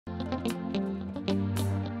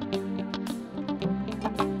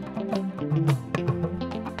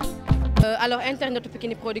alors internetu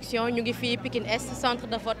Pikine production ñu ngi fii Pikine Est centre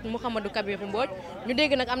de vote Mouhamadou Kabirou Mbodj ñu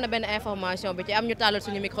dégg nag am na benn information bi ci am ñu tàllal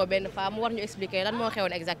suñu micro benn femme mu war ñu expliquer lan moo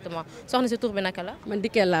xewoon exactement soxna si tur bi naka la. man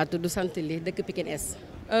Dikel laa tudd sant li dëkk Pikine Est.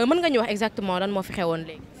 mën nga ñu wax exactement lan moo fi xewoon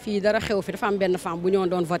léegi. fii dara xew fi dafa am benn femme bu ñëwoon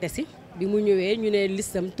doon voté si bi mu ñëwee ñu ne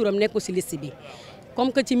listam turam nekkul si liste bi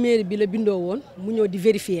comme que ci mairie bi la bindoo woon mu ñëw di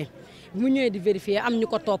vérifier bi mu ñëwee di vérifier am ñu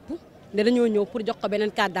ko topp ne dañoo ñëw pour jox ko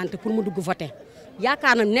beneen carte d'identité pour mu dugg voté.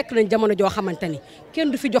 yaakaar na nekk nañ jamono joo xamante ni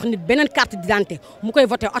kenn du fi jox nit beneen carte d'identité mu koy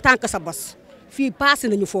voté autant que sa bos fii passé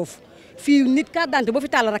nañu foofu fii nit carte d'identité boo fi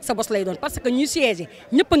tàll rek sa bos lay doon parce que ñuy siégé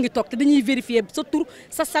ñëpp a ngi toog te dañuy vérifier sa tur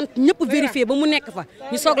sa sant ñëpp vérifier ba mu nekk fa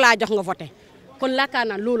ñu soog laa jox nga voté kon yaakaar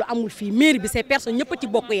naa loolu amul fii mairie bi c'est personne ñëpp a ci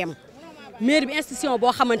bokk yem mairie bi institution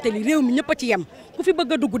boo xamante ni réew mi ñëpp a ci yem ku fi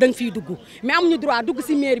bëgg a dugg da nga fiy dugg mais amuñu droit dugg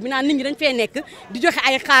si mairie bi naan nit ñi dañ fee nekk di joxe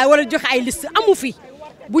ay xaar wala joxe ay liste amu fi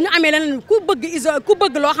bu ñu amee leneen ku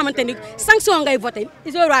bëgg loo xamante ni sanction ngay voté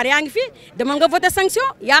isoloir yaa ngi fi demal nga voté sanction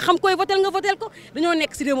yaa xam koy voté nga voté ko dañoo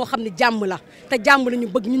nekk si réew moo xam ne jàmm la te jàmm la ñu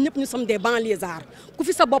bëgg ñun ñëpp ñu sommes des banlieusards ku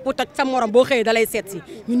fi sa bopp toj sa morom boo xëyee da lay seet si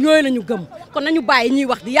ñun yooyu la ñu gëm kon nañu bàyyi ñuy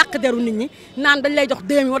wax di yàq deru nit ñi naan dañ lay jox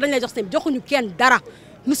 2000 wala dañ lay jox 5 joxuñu kenn dara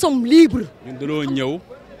nous sommes libres. ñun dañoo ñëw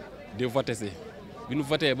di voté si bi ñu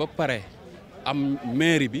voté ba pare am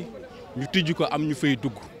mairie bi ñu tijji ko am ñu fay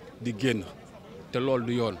dugg di génn. te loolu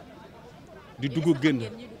du yoon di dugg génn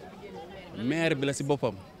maire bi la si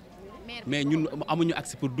boppam mais ñun amuñu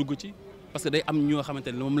accès pour dugg ci parce que day am ñoo xamante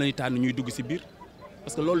ne moom la ñuy tànn ñuy dugg si biir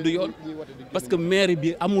parce que loolu du yoon parce que maire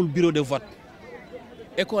bi amul bureau de vote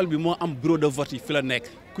école bi moo am bureau de vote yi fi la nekk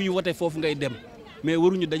kuy vote foofu ngay dem mais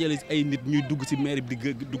waruñu dajale ay nit ñuy dugg si maire bi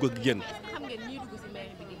di dugg ak génn.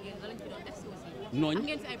 non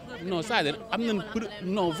non c'est-à-dire am nañ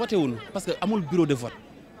non voté wuñu parce que amul bureau de vote.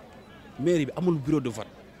 mairie bi amul bureau de vote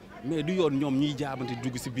mais du yoon ñoom ñuy jaabante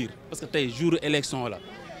dugg ci biir parce que tey jour élection la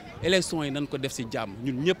élection yi nañ ko def ci jàmm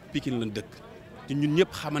ñun ñëpp Pikine lañ dëkk te ñun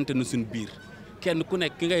ñëpp xamante na suñu biir kenn ku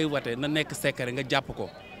nekk ki ngay wate na nekk secret nga jàpp ko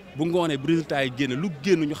bu ngoonee bu résultat yi génn lu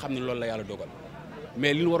génn ñu xam ne loolu la yàlla dogal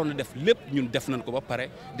mais li ñu waroon a def lépp ñun def nañ ko ba pare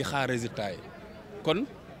di xaar résultat yi kon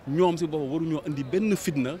ñoom ci boppam waruñoo indi benn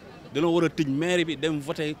fitna dañoo war a tëj mairie bi dem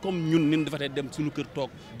voté comme ñun nin voté dem suñu kër toog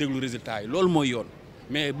déglu résultat yi loolu mooy yoon.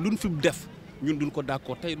 mais luñ fi def ñun duñ ko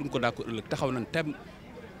d'accord tey duñ ko d'accord ëllëg taxaw nañ tem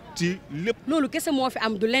ci lépp. loolu kese moo fi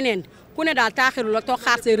am du leneen ku ne daal taaxiru la toog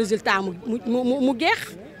xaar say résultat mu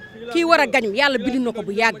geex kii war a gañu yàlla bind na ko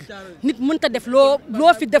bu yàgg nit mënta def loo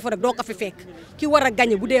fi def rek doo ko fi fekk kii war a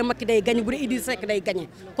gañe bu dee Macky day gañe bu dee Idrissa Seck day gañe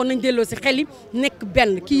kon nañ delloo si xel yi nekk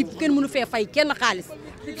benn kii kenn mënu fee fay kenn xaalis.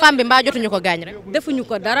 femme bi mbaa jotuñu ko gaañ rek. defuñu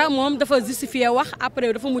ko dara moom dafa justifié wax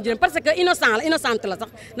après dafa mujj dem parce que innocente la sax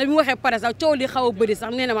na bi mu waxee pare sax coow li xaw a bëri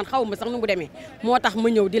sax nee na man xaw ma sax nu mu demee moo tax ma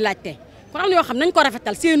ñëw di laajte kon am na yoo xam nañ ko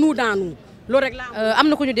rafetal c'est nous dans nous loolu rek la am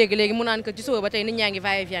na ku ñu dégg léegi mu naan que ci suba ba tey nit ñaa ngi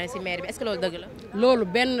va-et-vient ci maire bi est-ce que loolu dëgg la. loolu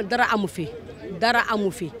benn dara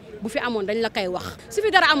amu fi bu fi amoon dañ la koy wax su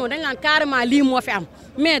fi dara amoon dañ naan carrément lii moo fi am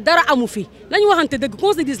mais dara amu fi nañu waxante dëgg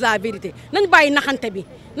qu'on se dise la vérité nañu bàyyi naxante bi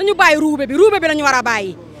nañu bàyyi ruube bi lañu war a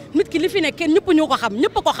bàyyi nit ki li fi ne kenn ñëpp ñu ko xam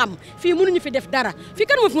ñëpp a ko xam fii mënuñu fi def dara fii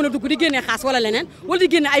kan moo fi mën a dugg di génnee xaas wala leneen wala di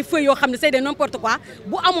génne ay feuilles yoo xam ne c'est de n'importe quoi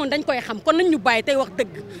bu amoon dañ koy xam kon nañ ñu bàyyi tey wax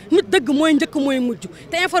dëgg nit dëgg mooy njëkk mooy mujj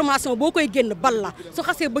te information boo koy génn bal la su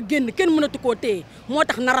xasee ba génn kenn mënatu koo téye moo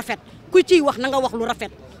tax na rafet ku ciy wax na nga wax lu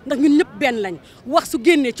rafet ndax ñun ñëpp benn lañ wax su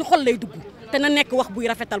génnee ci xol lay dugg te na nekk wax buy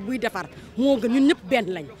rafetal buy defar moo gën ñun ñëpp benn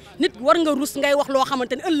lañ nit war nga rus ngay wax loo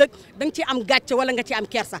xamante ne ëllëg da nga ciy am gàcce wala nga ciy am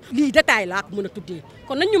kersa lii détail laa ko mën a tuddee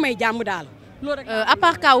kon nañ ñu may jàmm daal loolu rek. à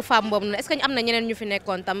part cas wu femme boobu noonu est-ce que am na ñeneen ñu fi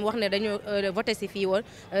nekkoon tam wax ne dañoo voté si fii woon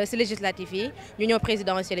si législative yi ñu ñëw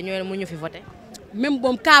présidentielle ñoo mu ñu fi voté. même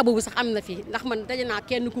boom cas boobu sax am na fi ndax man daje naa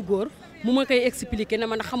kenn ku góor mu ma koy expliquer ne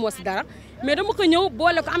man xamoo si dara mais dama ko ñëw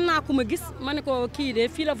boole ko am naa ku ma gis ma ne ko kii de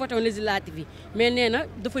fii la voté woon législative yi mais nee na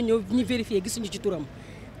dafa ñëw ñu vérifier gisuñu ci turam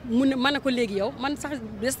mu ne ma ne ko léegi yow man sax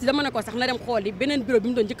dama ne ko sax na dem xool yi beneen bureau bi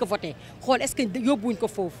mu doon njëkk a voté xool est-ce que yóbbuwuñ ko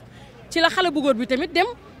foofu ci la xale bu góor bi tamit dem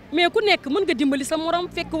mais ku nekk mën nga dimbali sa morom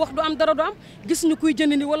fekk wax du am dara du am gisuñu kuy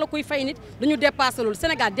jënd ni wala kuy fay nit dañu dépassé loolu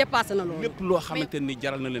Sénégal dépassé na loolu. lépp loo xamante ni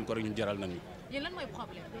jaral na leen ko rek ñu jaral nañu. yéen lan mooy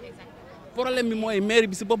problème bi exactement. problème bi mooy maire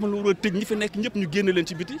bi si boppam la war a tëj ñi fi nekk ñëpp ñu génn leen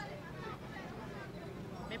ci biti.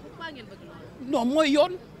 mais pourquoi ngeen bëgg loolu. non mooy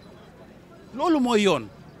yoon loolu mooy yoon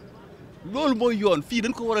loolu mooy yoon fii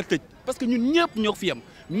dañ ko war a tëj parce que ñun ñëpp ñoo ko fi am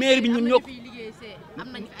maire bi ñun ñoo ko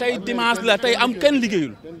tey dimanche la tey am kenn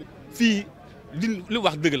liggéeyul fii li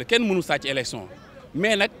wax dëgg la kenn mënu sàcc élection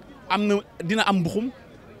mais nag am na dina am mbuxum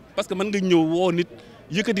parce que mën nga ñëw woo nit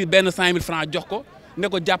yëkkati benn 5000 francs jox ko ne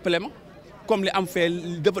ko jàppale ma comme li am fee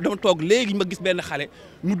dama toog léegi ma gis benn xale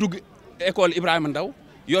mu dugg école Ibrahima Ndaw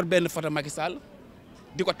yor benn photo Macky Sall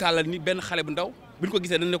di ko tàllal ni benn xale bu ndaw bi ñu ko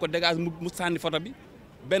gisee dañ ne ko dégage mu sànni photo bi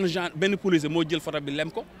benn policier moo jël photo bi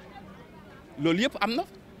lem ko loolu yëpp am na.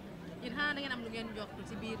 yéen xanaa da ngeen am lu ngeen jox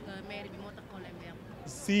ci biir maire bi moo tax problème bi am.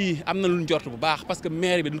 si am na lu ñu jort bu baax parce que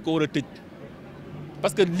maire bi dañ ko war a tëj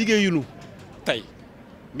parce que liggéeyuñu tey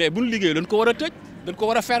mais bu ñu liggéeyu dañ ko war a tëj dañ ko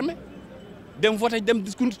war a fermer dem voté dem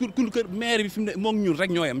ku kër maire bi fi mu ne moom ñun rek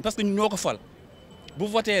ñoo yem parce que ñun ñoo ko fal bu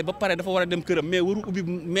voté ba pare dafa war a dem këram mais waru ubbi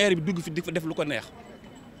maire bi dugg fi di fa def lu ko neex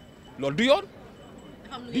loolu du yoon.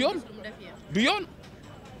 du yoon du yoon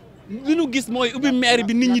li ñu gis mooy ubbi maire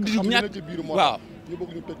bi nit ñi di ñàkk waaw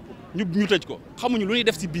ñu tëj ko xamuñu lu ñuy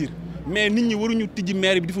def ci biir mais nit ñi waruñu tijji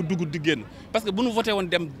maire bi di fa dugg di génn parce que bu ñu voté woon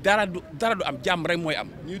dem dara du am jàmm rek mooy am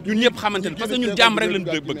ñun ñëpp xamante ne parce que ñun jàmm rek lañ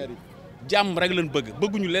bëgg jàmm rek lañ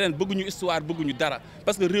bëgguñu leneen bëgguñu histoire bëgguñu dara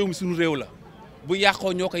parce que réew mi suñu réew la bu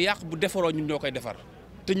yàqoo ñoo koy yàq bu defaroo ñun ñoo koy defar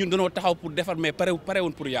te ñun dañoo taxaw pour defar mais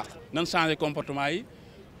parewuñ pour yàq nan changer comportement yi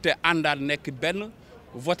te àndaat nekk benn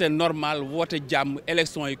voté normal voté jàmm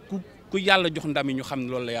élection yi ku yàlla jox ndam yi ñu xam ne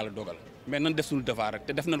loolu la yàlla dogal mais nan def suñu devoir rek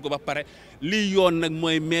te def nañ ko ba pare lii yoon nag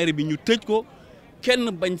mooy maire bi ñu tëj ko kenn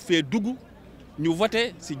bañ fee dugg ñu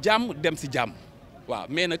voté si jàmm dem si jàmm waaw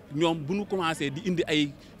mais nag ñoom bu ñu commencé di indi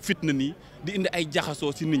ay fitna nii di indi ay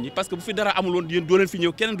jaxasoo si nit ñi parce que bu fi dara amul woon yéen doo leen fi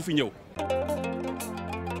ñëw keneen du fi ñëw.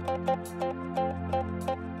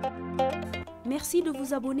 Merci de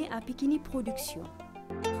vous abonner à Pikine Production.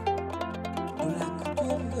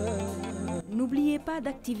 N'oubliez pas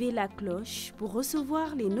d'activer la cloche pour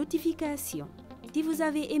recevoir les notifications. Si vous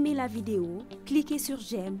avez aimé la vidéo, cliquez sur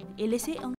j'aime et laissez un